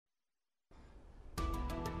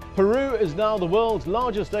Peru is now the world's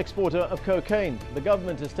largest exporter of cocaine. The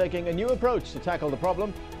government is taking a new approach to tackle the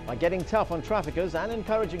problem by getting tough on traffickers and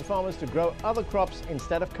encouraging farmers to grow other crops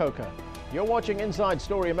instead of coca. You're watching Inside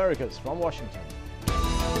Story Americas from Washington.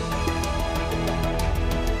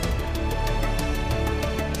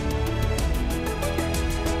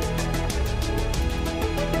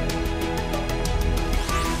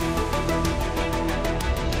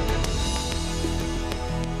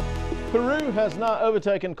 Peru has now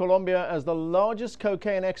overtaken Colombia as the largest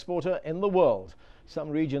cocaine exporter in the world. Some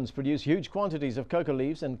regions produce huge quantities of coca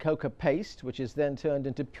leaves and coca paste, which is then turned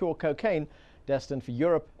into pure cocaine, destined for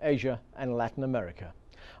Europe, Asia and Latin America.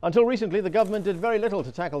 Until recently, the government did very little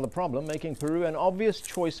to tackle the problem, making Peru an obvious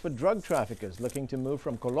choice for drug traffickers looking to move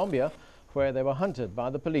from Colombia, where they were hunted by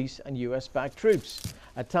the police and US-backed troops.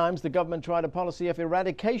 At times, the government tried a policy of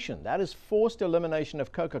eradication, that is forced elimination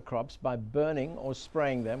of coca crops by burning or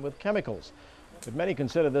spraying them with chemicals. But many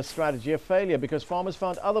consider this strategy a failure because farmers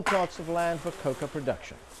found other plots of land for coca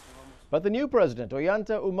production. But the new president,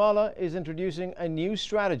 Ollanta Humala, is introducing a new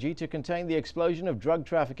strategy to contain the explosion of drug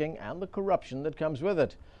trafficking and the corruption that comes with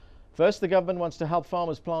it. First, the government wants to help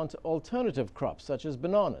farmers plant alternative crops such as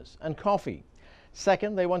bananas and coffee.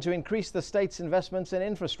 Second, they want to increase the state's investments in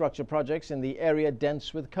infrastructure projects in the area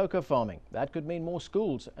dense with coca farming. That could mean more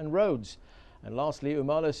schools and roads. And lastly,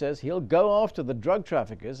 Humala says he'll go after the drug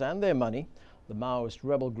traffickers and their money. The Maoist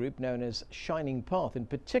rebel group known as Shining Path in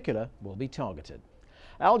particular will be targeted.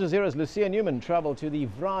 Al Jazeera's Lucia Newman traveled to the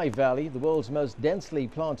Valle, the world's most densely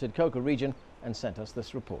planted coca region, and sent us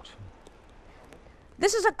this report.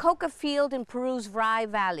 This is a coca field in Peru's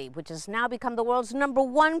Valle, which has now become the world's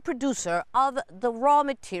 #1 producer of the raw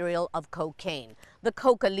material of cocaine, the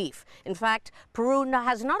coca leaf. In fact, Peru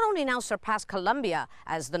has not only now surpassed Colombia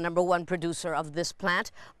as the #1 producer of this plant,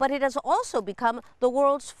 but it has also become the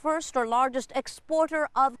world's first or largest exporter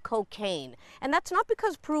of cocaine. And that's not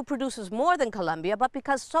because Peru produces more than Colombia, but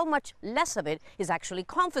because so much less of it is actually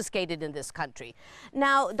confiscated in this country.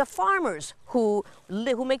 Now, the farmers who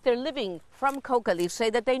make their living from coca leaves say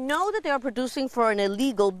that they know that they are producing for an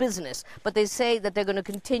illegal business, but they say that they're going to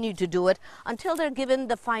continue to do it until they're given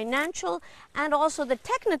the financial and also the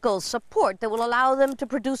technical support that will allow them to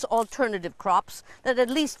produce alternative crops that at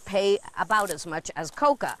least pay about as much as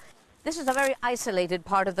coca. This is a very isolated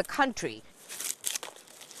part of the country.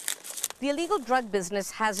 The illegal drug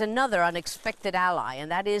business has another unexpected ally,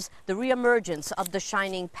 and that is the reemergence of the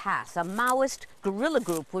Shining Path, a Maoist guerrilla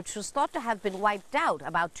group which was thought to have been wiped out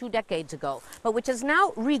about 2 decades ago, but which is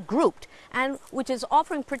now regrouped and which is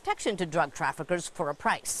offering protection to drug traffickers for a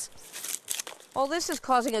price. All this is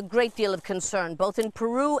causing a great deal of concern, both in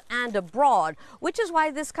Peru and abroad, which is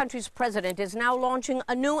why this country's president is now launching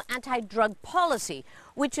a new anti-drug policy,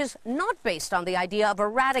 which is not based on the idea of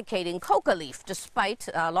eradicating coca leaf, despite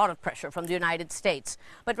a lot of pressure from the United States,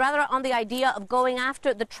 but rather on the idea of going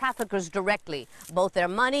after the traffickers directly, both their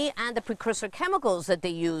money and the precursor chemicals that they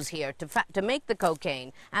use here to make the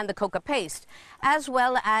cocaine and the coca paste, as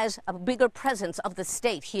well as a bigger presence of the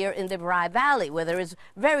state here in the Valle, where there is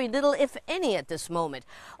very little, if any, at this moment.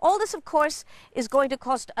 All this, of course, is going to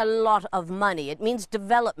cost a lot of money. It means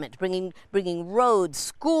development, bringing roads,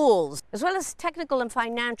 schools, as well as technical and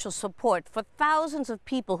financial support for thousands of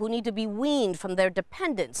people who need to be weaned from their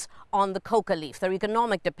dependence on the coca leaf, their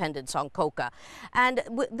economic dependence on coca. And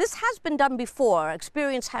this has been done before.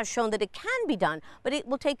 Experience has shown that it can be done, but it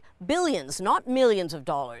will take billions, not millions of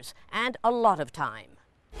dollars, and a lot of time.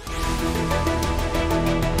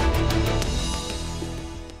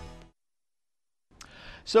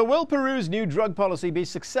 So will Peru's new drug policy be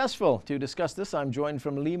successful? To discuss this, I'm joined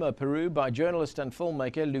from Lima, Peru by journalist and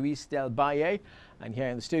filmmaker Luis del Valle. And here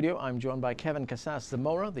in the studio, I'm joined by Kevin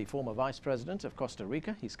Casas-Zamora, the former vice president of Costa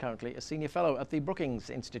Rica. He's currently a senior fellow at the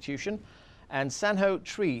Brookings Institution. And Sanho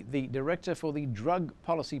Tree, the director for the Drug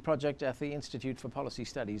Policy Project at the Institute for Policy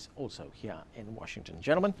Studies, also here in Washington.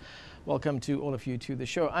 Gentlemen, welcome to all of you to the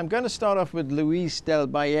show. I'm going to start off with Luis del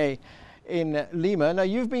Valle in Lima. Now,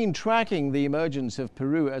 you've been tracking the emergence of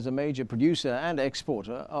Peru as a major producer and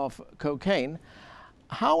exporter of cocaine.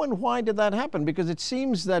 How and why did that happen? Because it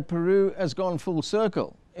seems that Peru has gone full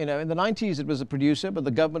circle. You know, in the 90s it was a producer, but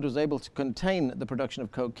the government was able to contain the production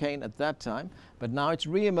of cocaine at that time. But now it's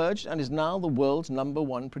re-emerged and is now the world's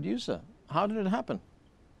 #1 producer. How did it happen?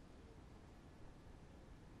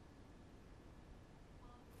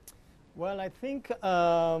 Well, I think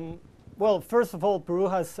well, first of all, Peru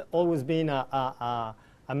has always been a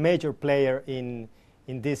major player in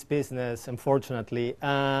this business, unfortunately.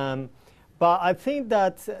 But I think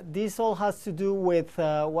that this all has to do with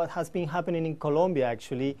what has been happening in Colombia,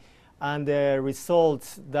 actually, and the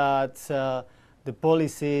results that the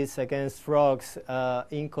policies against drugs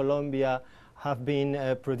in Colombia have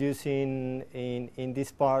been producing in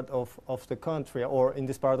this part of the country or in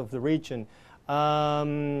this part of the region.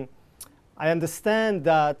 I understand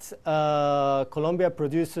that Colombia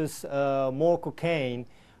produces more cocaine,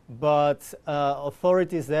 but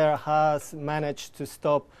authorities there has managed to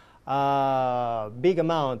stop a big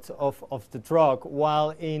amount of the drug,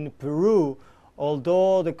 while in Peru,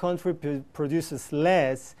 although the country produces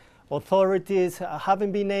less, authorities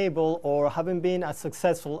haven't been able or haven't been as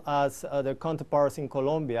successful as their counterparts in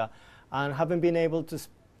Colombia, and haven't been able to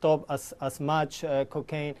stop as much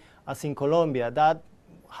cocaine as in Colombia. That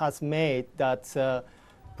has made that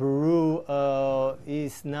Peru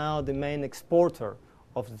is now the main exporter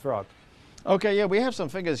of the drug. Okay, yeah, we have some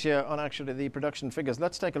figures here on actually the production figures.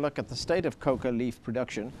 Let's take a look at the state of coca leaf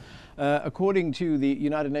production. According to the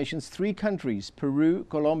United Nations, 3 countries, Peru,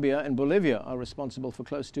 Colombia and Bolivia, are responsible for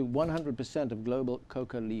close to 100% of global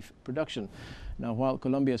coca leaf production. Now, while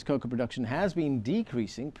Colombia's coca production has been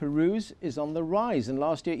decreasing, Peru's is on the rise, and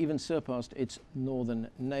last year even surpassed its northern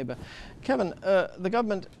neighbor. Kevin, the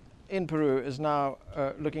government in Peru is now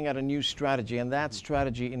looking at a new strategy, and that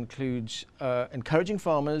strategy includes encouraging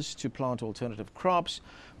farmers to plant alternative crops,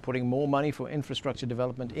 putting more money for infrastructure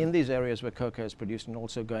development in these areas where coca is produced, and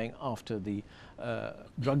also going after the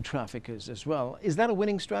drug traffickers as well. Is that a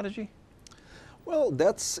winning strategy? Well,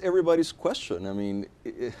 that's everybody's question. I mean,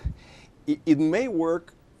 it may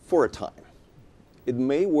work for a time. It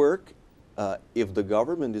may work if the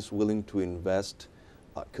government is willing to invest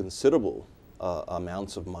considerable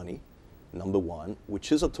amounts of money, number one,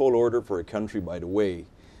 which is a tall order for a country, by the way,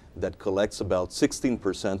 that collects about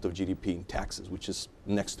 16% of GDP in taxes, which is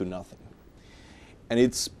next to nothing. And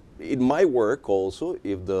it might work also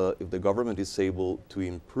if the government is able to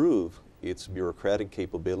improve its bureaucratic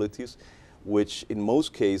capabilities, which in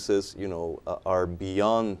most cases, you know, are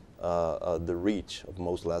beyond the reach of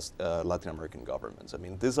most Latin American governments. I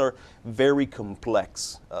mean, these are very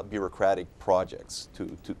complex bureaucratic projects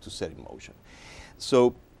to set in motion.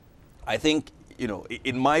 So I think, you know,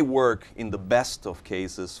 it might work in the best of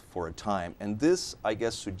cases for a time. And this, I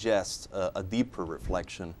guess, suggests a deeper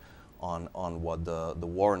reflection on what the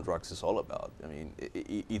war on drugs is all about. I mean,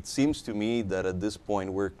 it seems to me that at this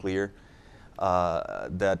point we're clear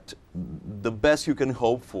that the best you can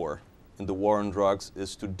hope for in the war on drugs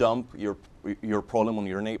is to dump your problem on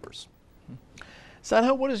your neighbors.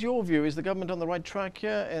 Sanho, what is your view? Is the government on the right track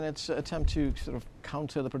here in its attempt to sort of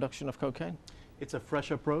counter the production of cocaine? It's a fresh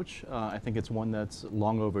approach. I think it's one that's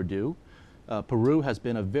long overdue. Peru has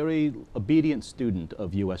been a very obedient student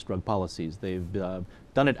of U.S. drug policies. They've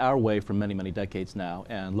done it our way for many, many decades now,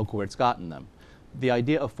 and look where it's gotten them. The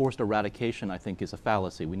idea of forced eradication, I think, is a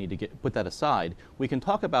fallacy. We need to put that aside. We can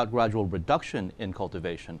talk about gradual reduction in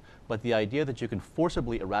cultivation, but the idea that you can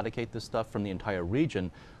forcibly eradicate this stuff from the entire region,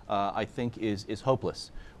 I think, is hopeless.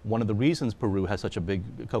 One of the reasons Peru has such a big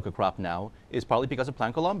coca crop now is partly because of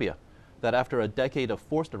Plan Colombia. That after a decade of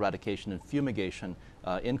forced eradication and fumigation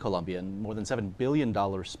in Colombia and more than $7 billion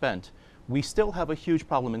spent, we still have a huge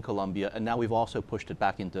problem in Colombia, and now we've also pushed it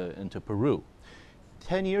back into Peru.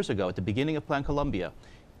 10 years ago, at the beginning of Plan Colombia,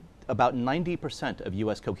 about 90% of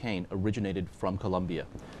U.S. cocaine originated from Colombia.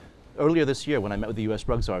 Earlier this year, when I met with the U.S.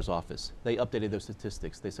 Drug Czar's office, they updated their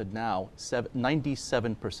statistics. They said now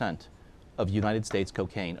 97% of United States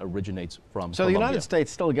cocaine originates from Colombia. So the United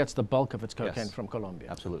States still gets the bulk of its cocaine Yes, from Colombia?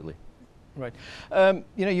 Absolutely. Right.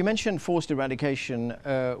 You know, you mentioned forced eradication.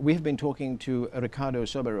 We've been talking to Ricardo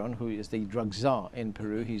Soberon, who is the drug czar in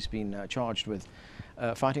Peru. He's been charged with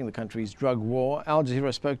fighting the country's drug war. Al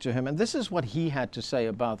Jazeera spoke to him, and this is what he had to say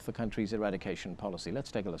about the country's eradication policy.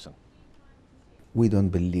 Let's take a listen. We don't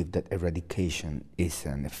believe that eradication is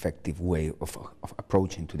an effective way of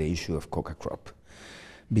approaching to the issue of coca crop,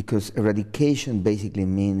 because eradication basically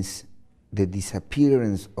means the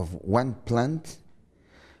disappearance of one plant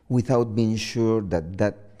without being sure that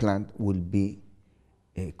that plant will be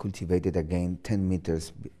cultivated again 10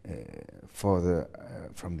 meters further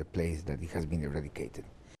from the place that it has been eradicated.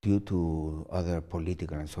 Due to other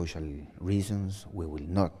political and social reasons, we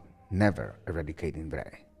will never eradicate Valle.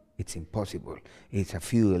 It's impossible. It's a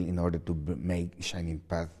fuel in order to make shining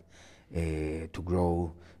path to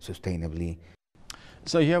grow sustainably.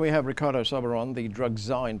 So here we have Ricardo Soberon, the drug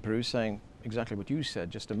czar in Peru, saying exactly what you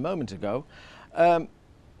said just a moment ago.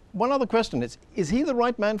 One other question is he the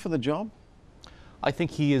right man for the job? I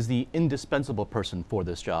think he is the indispensable person for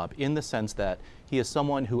this job, in the sense that he is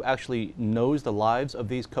someone who actually knows the lives of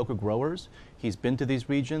these coca growers. He's been to these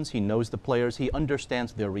regions, he knows the players, he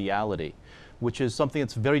understands their reality, which is something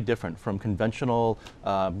that's very different from conventional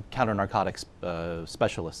counter-narcotics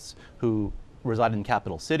specialists who reside in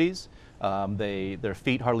capital cities. Their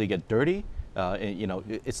feet hardly get dirty. You know,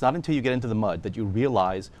 it's not until you get into the mud that you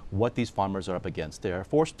realize what these farmers are up against. They are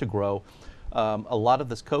forced to grow a lot of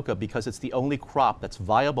this coca because it's the only crop that's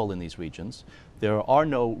viable in these regions. There are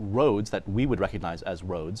no roads that we would recognize as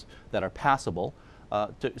roads that are passable.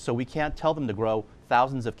 So we can't tell them to grow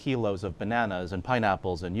thousands of kilos of bananas and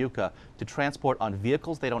pineapples and yucca to transport on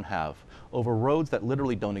vehicles they don't have, over roads that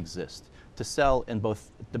literally don't exist, to sell in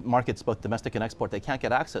both the markets, both domestic and export, they can't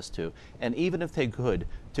get access to. And even if they could,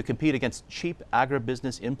 to compete against cheap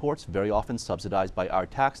agribusiness imports, very often subsidized by our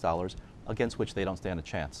tax dollars, against which they don't stand a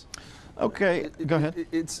chance. Okay, go ahead.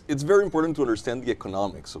 It's very important to understand the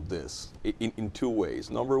economics of this in two ways.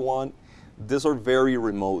 Number one, these are very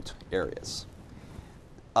remote areas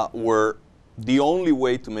where the only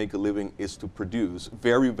way to make a living is to produce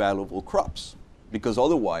very valuable crops, because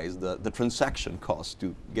otherwise the transaction costs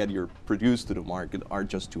to get your produce to the market are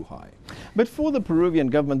just too high. But for the Peruvian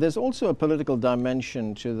government, there's also a political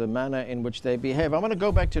dimension to the manner in which they behave. I want to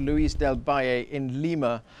go back to Luis del Valle in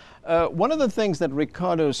Lima. One of the things that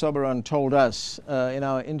Ricardo Soberon told us in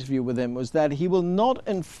our interview with him was that he will not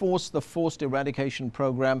enforce the forced eradication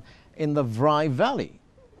program in the Valley,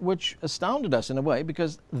 which astounded us in a way,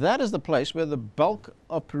 because that is the place where the bulk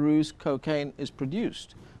of Peru's cocaine is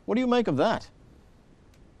produced. What do you make of that?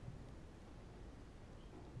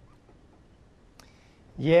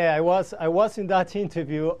 Yeah, I was in that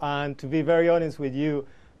interview, and to be very honest with you,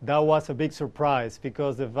 that was a big surprise,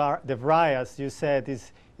 because the Valle, as you said,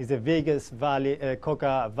 is the biggest valley,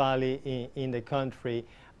 coca valley in the country,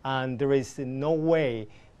 and there is no way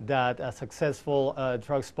that a successful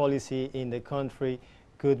drugs policy in the country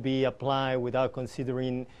could be applied without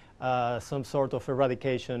considering some sort of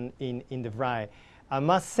eradication in the Valle. I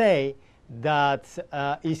must say that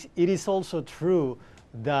it is also true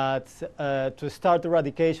that to start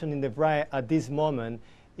eradication in the Valle at this moment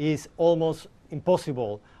is almost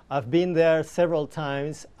impossible. I've been there several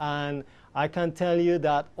times, and I can tell you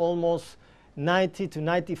that almost 90 to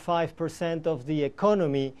 95% of the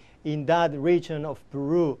economy in that region of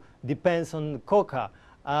Peru depends on coca.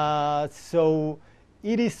 So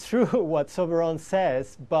it is true what Soberon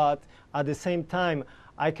says, but at the same time,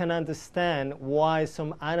 I can understand why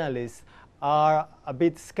some analysts are a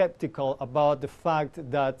bit skeptical about the fact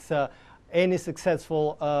that any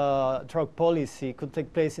successful drug policy could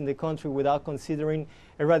take place in the country without considering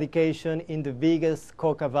eradication in the biggest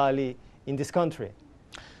coca valley in this country.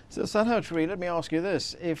 So, Sanho Tree, let me ask you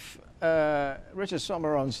this. If Richard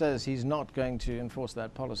Soberon says he's not going to enforce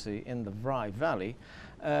that policy in the Valley,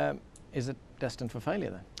 is it destined for failure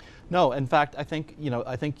then? No, in fact, I think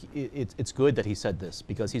it's good that he said this,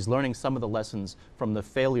 because he's learning some of the lessons from the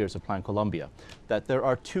failures of Plan Colombia, that there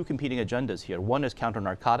are two competing agendas here. One is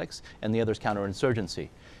counter-narcotics, and the other is counter-insurgency.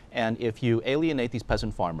 And if you alienate these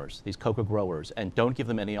peasant farmers, these coca growers, and don't give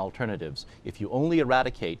them any alternatives, if you only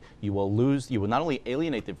eradicate, you will not only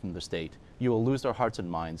alienate them from the state, you will lose their hearts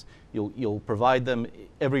and minds. You'll provide them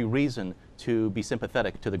every reason to be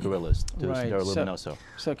sympathetic to the guerrillas, to the Sendero Luminoso.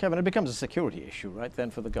 So, Kevin, it becomes a security issue, right,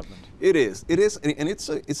 then, for the government? It is, and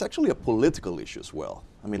it's actually a political issue as well.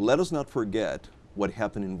 I mean, let us not forget what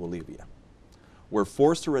happened in Bolivia, where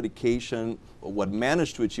forced eradication, what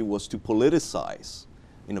managed to achieve was to politicize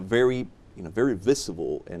in a very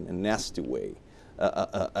visible and nasty way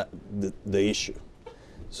the issue.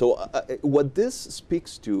 So what this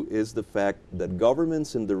speaks to is the fact that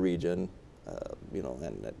governments in the region,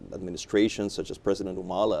 and administrations such as President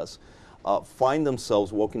Humala's, find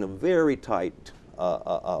themselves walking a very tight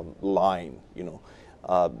line.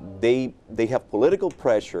 They have political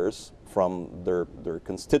pressures from their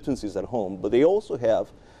constituencies at home, but they also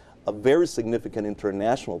have a very significant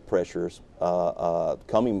international pressures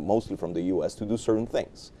coming mostly from the U.S. to do certain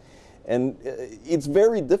things. And it's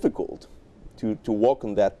very difficult to walk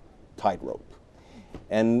on that tightrope.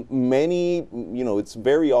 And many, it's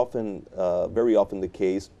very often the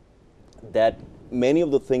case that many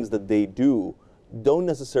of the things that they do don't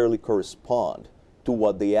necessarily correspond to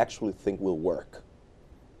what they actually think will work.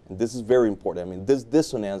 And this is very important. I mean, this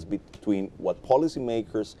dissonance between what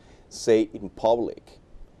policymakers say in public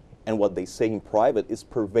and what they say in private is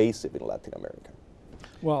pervasive in Latin America.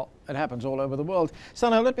 Well, it happens all over the world.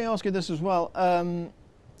 Sanho, let me ask you this as well.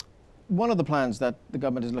 One of the plans that the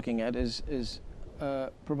government is looking at is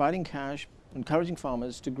providing cash, encouraging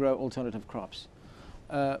farmers to grow alternative crops.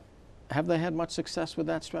 Have they had much success with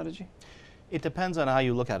that strategy? It depends on how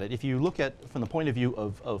you look at it. If you look at from the point of view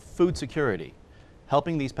of food security,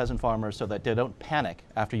 helping these peasant farmers so that they don't panic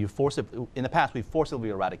after you in the past we've forcibly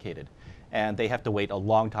eradicated, and they have to wait a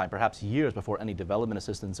long time, perhaps years, before any development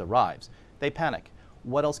assistance arrives. They panic.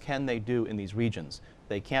 what else can they do in these regions?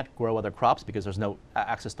 They can't grow other crops because there's no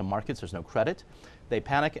access to markets, there's no credit. They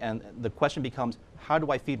panic, and the question becomes, how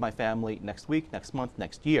do I feed my family next week, next month,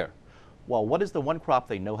 next year? Well, what is the one crop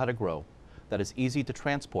they know how to grow that is easy to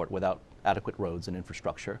transport without adequate roads and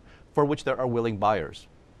infrastructure, for which there are willing buyers?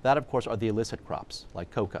 That, of course, are the illicit crops,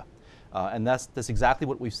 like coca. And that's exactly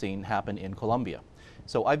what we've seen happen in Colombia.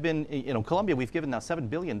 So I've been, Colombia, we've given now $7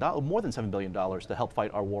 billion, more than $7 billion to help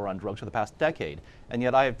fight our war on drugs for the past decade. And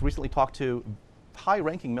yet I've recently talked to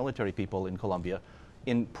high-ranking military people in Colombia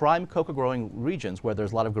in prime coca growing regions where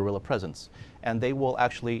there's a lot of guerrilla presence. And they will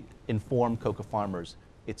actually inform coca farmers,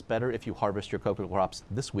 it's better if you harvest your coca crops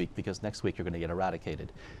this week because next week you're going to get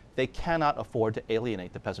eradicated. They cannot afford to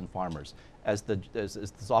alienate the peasant farmers. As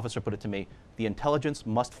this officer put it to me, the intelligence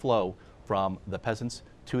must flow from the peasants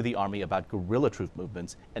to the army about guerrilla troop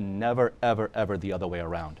movements and never, ever, ever the other way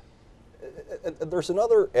around. There's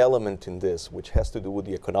another element in this which has to do with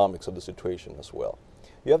the economics of the situation as well.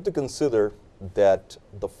 You have to consider that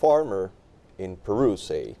the farmer in Peru,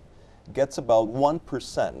 say, gets about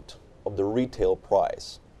 1% of the retail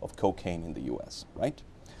price of cocaine in the US, right?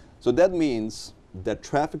 So that means that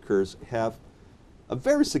traffickers have a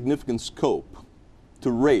very significant scope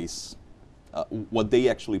to raise what they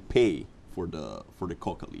actually pay for the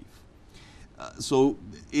coca leaf. So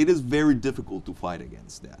it is very difficult to fight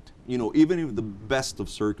against that. Even in the best of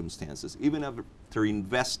circumstances, even after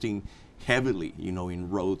investing heavily, in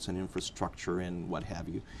roads and infrastructure and what have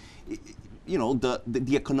you,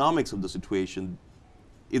 the economics of the situation,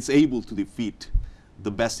 it's able to defeat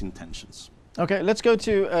the best intentions. Okay, let's go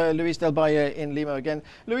to Luis Del Valle in Lima again.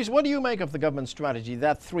 Luis, what do you make of the government strategy,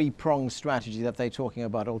 that three-pronged strategy that they're talking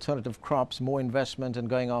about, alternative crops, more investment, and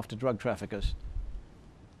going after drug traffickers?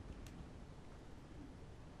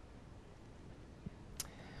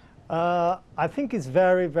 I think it's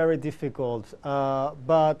very, very difficult.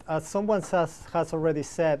 But as someone has already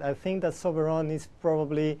said, I think that Soberon is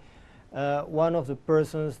probably one of the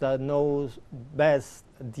persons that knows best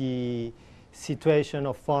the situation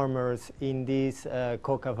of farmers in these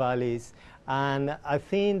coca valleys. And I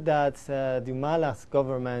think that the Humala's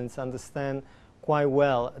governments understand quite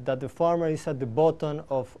well that the farmer is at the bottom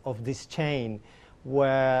of this chain,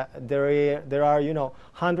 where there are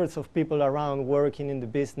hundreds of people around working in the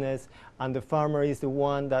business, and the farmer is the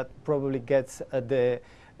one that probably gets the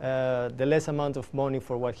less amount of money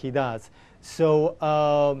for what he does. So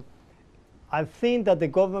I think that the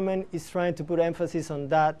government is trying to put emphasis on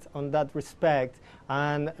that respect,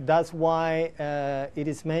 and that's why it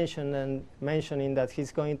is mentioning that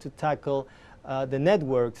he's going to tackle the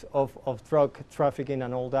networks of drug trafficking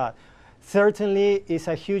and all that. Certainly, it's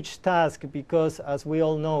a huge task because, as we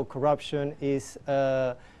all know, corruption is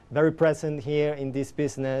very present here in this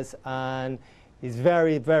business, and it's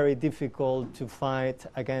very, very difficult to fight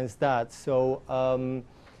against that. So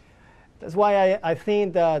that's why I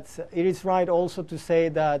think that it is right also to say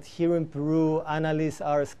that here in Peru, analysts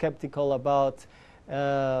are skeptical about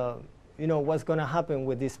what's going to happen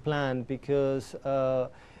with this plan, because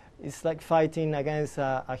it's like fighting against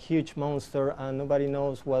a huge monster, and nobody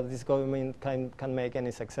knows whether this government can make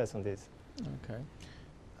any success on this. Okay.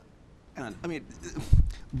 And I mean,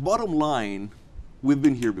 bottom line, we've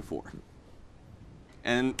been here before.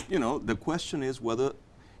 And, the question is whether,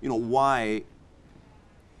 why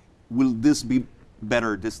will this be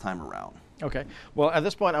better this time around? Okay. Well, at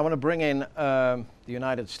this point, I want to bring in the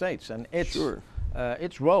United States and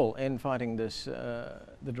its role in fighting this,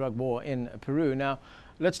 the drug war in Peru. Now,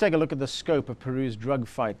 let's take a look at the scope of Peru's drug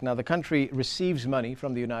fight. Now, the country receives money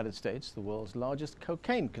from the United States, the world's largest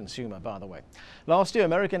cocaine consumer, by the way. Last year,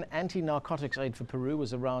 American anti-narcotics aid for Peru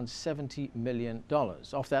was around $70 million.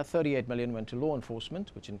 Of that, $38 million went to law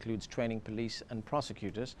enforcement, which includes training police and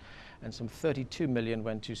prosecutors, and some $32 million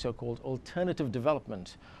went to so-called alternative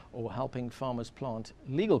development, or helping farmers plant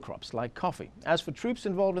legal crops like coffee. As for troops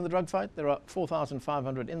involved in the drug fight, there are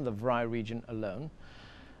 4,500 in the Valle region alone.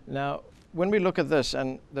 Now, when we look at this,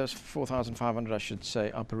 and those 4,500, I should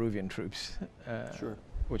say, are Peruvian troops,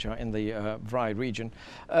 which are in the Valle region.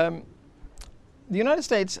 The United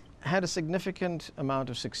States had a significant amount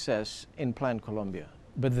of success in Plan Colombia,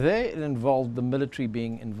 but there it involved the military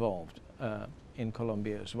being involved in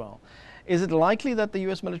Colombia as well. Is it likely that the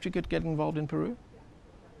U.S. military could get involved in Peru?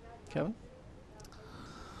 Kevin?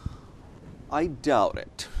 I doubt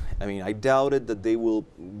it. I mean, I doubt it that they will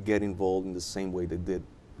get involved in the same way they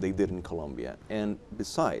did in Colombia. And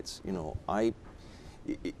besides, it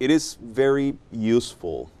is very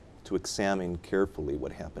useful to examine carefully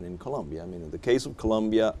what happened in Colombia. I mean, in the case of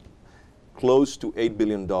Colombia, close to $8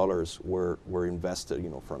 billion were invested,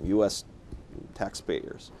 from U.S.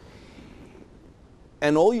 taxpayers.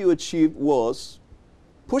 and all you achieved was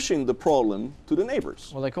pushing the problem to the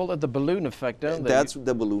neighbors. Well, they call it the balloon effect, don't they? That's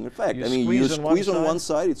the balloon effect. You I mean, you squeeze squeeze on one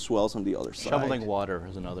side, it swells on the other side. Shoveling water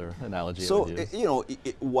is another analogy. So, I would use. you know,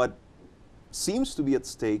 what seems to be at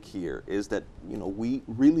stake here is that, you know, we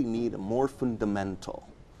really need a more fundamental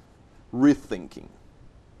rethinking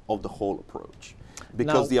of the whole approach.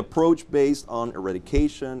 Because the approach based on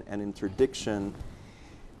eradication and interdiction,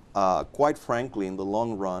 quite frankly, in the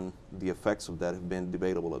long run, the effects of that have been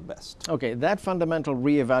debatable at best. Okay, that fundamental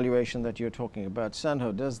re-evaluation that you're talking about,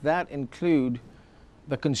 Sanho, does that include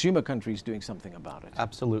the consumer countries doing something about it?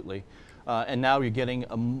 Absolutely. And now you're getting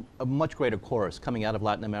a much greater chorus coming out of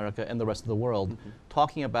Latin America and the rest of the world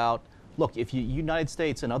talking about, look, if the United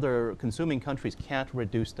States and other consuming countries can't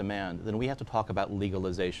reduce demand, then we have to talk about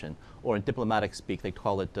legalization, or in diplomatic speak, they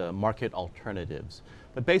call it market alternatives.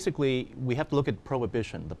 But basically, we have to look at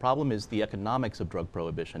prohibition. The problem is the economics of drug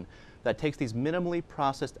prohibition that takes these minimally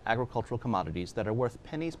processed agricultural commodities that are worth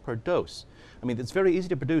pennies per dose. I mean, it's very easy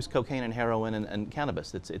to produce cocaine and heroin and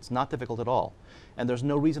cannabis. It's not difficult at all. And there's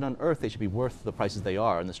no reason on earth they should be worth the prices they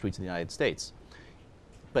are in the streets of the United States.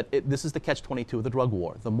 But this is the catch-22 of the drug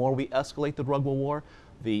war. The more we escalate the drug war,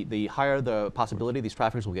 the higher the possibility these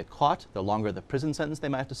traffickers will get caught, the longer the prison sentence they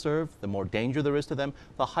might have to serve, the more danger there is to them,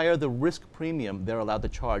 the higher the risk premium they're allowed to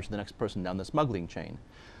charge the next person down the smuggling chain.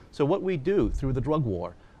 So what we do through the drug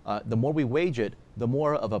war, the more we wage it, the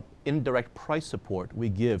more of an indirect price support we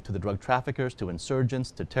give to the drug traffickers, to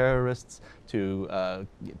insurgents, to terrorists, to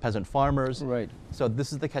peasant farmers. Right. So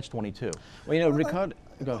this is the catch-22. Well, you know, Ricardo,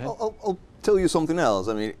 go ahead. I'll tell you something else.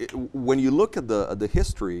 I mean, when you look at the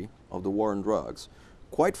history of the war on drugs,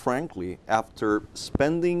 quite frankly, after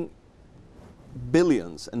spending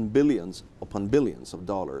billions and billions upon billions of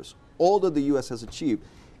dollars, all that the U.S. has achieved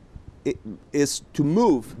is to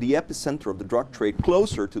move the epicenter of the drug trade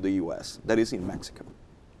closer to the U.S., that is in Mexico.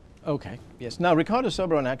 Okay, yes. Now, Ricardo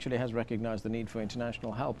Sobron actually has recognized the need for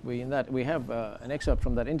international help. We have an excerpt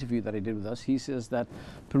from that interview that he did with us. He says that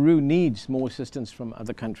Peru needs more assistance from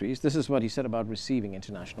other countries. This is what he said about receiving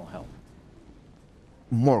international help.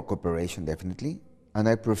 More cooperation, definitely. And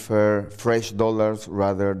I prefer fresh dollars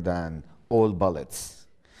rather than old bullets.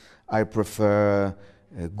 I prefer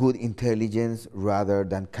good intelligence rather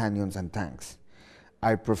than cannons and tanks.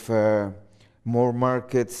 I prefer more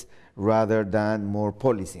markets rather than more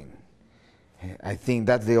policing. I think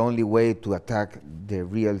that's the only way to attack the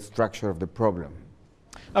real structure of the problem.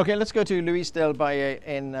 Okay, let's go to Luis del Valle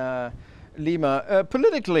in Lima.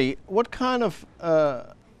 Politically, what kind of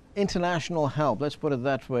international help, let's put it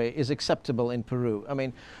that way, is acceptable in Peru? I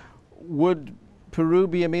mean, would Peru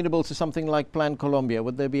be amenable to something like Plan Colombia?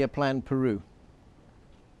 Would there be a Plan Peru?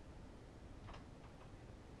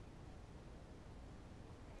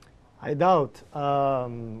 I doubt.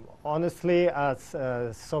 Honestly, as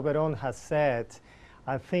Soberon has said,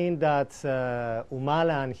 I think that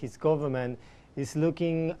Humala and his government is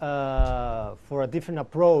looking for a different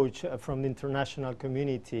approach from the international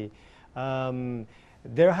community.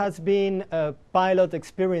 There has been pilot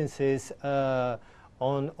experiences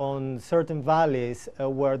on certain valleys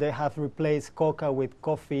where they have replaced coca with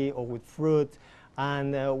coffee or with fruit,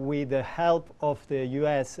 and with the help of the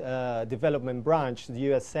U.S. development branch, the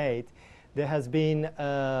USAID, there has been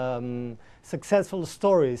successful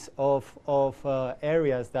stories of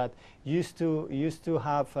areas that used to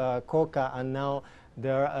have coca, and now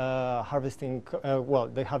they're harvesting.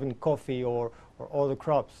 They're having coffee or other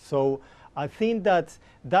crops. So I think that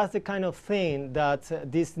that's the kind of thing that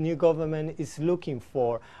this new government is looking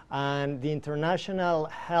for, and the international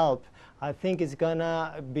help, I think, is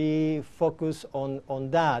gonna be focused on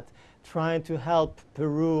that, trying to help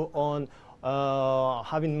Peru on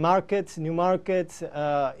having markets, new markets,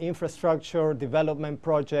 infrastructure, development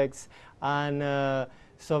projects, and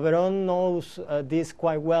Soberon knows this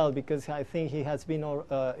quite well because I think he has been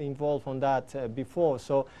involved on that before.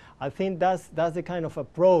 So I think that's the kind of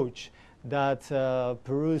approach that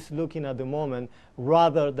Peru is looking at the moment,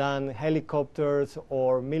 rather than helicopters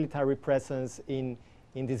or military presence in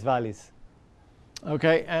these valleys.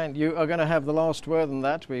 Okay, and you are going to have the last word on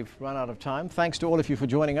that. We've run out of time. Thanks to all of you for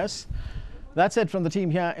joining us. That's it from the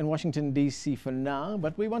team here in Washington, D.C. for now,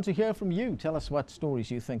 but we want to hear from you. Tell us what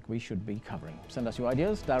stories you think we should be covering. Send us your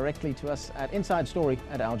ideas directly to us at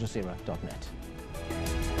insidestory@aljazeera.net.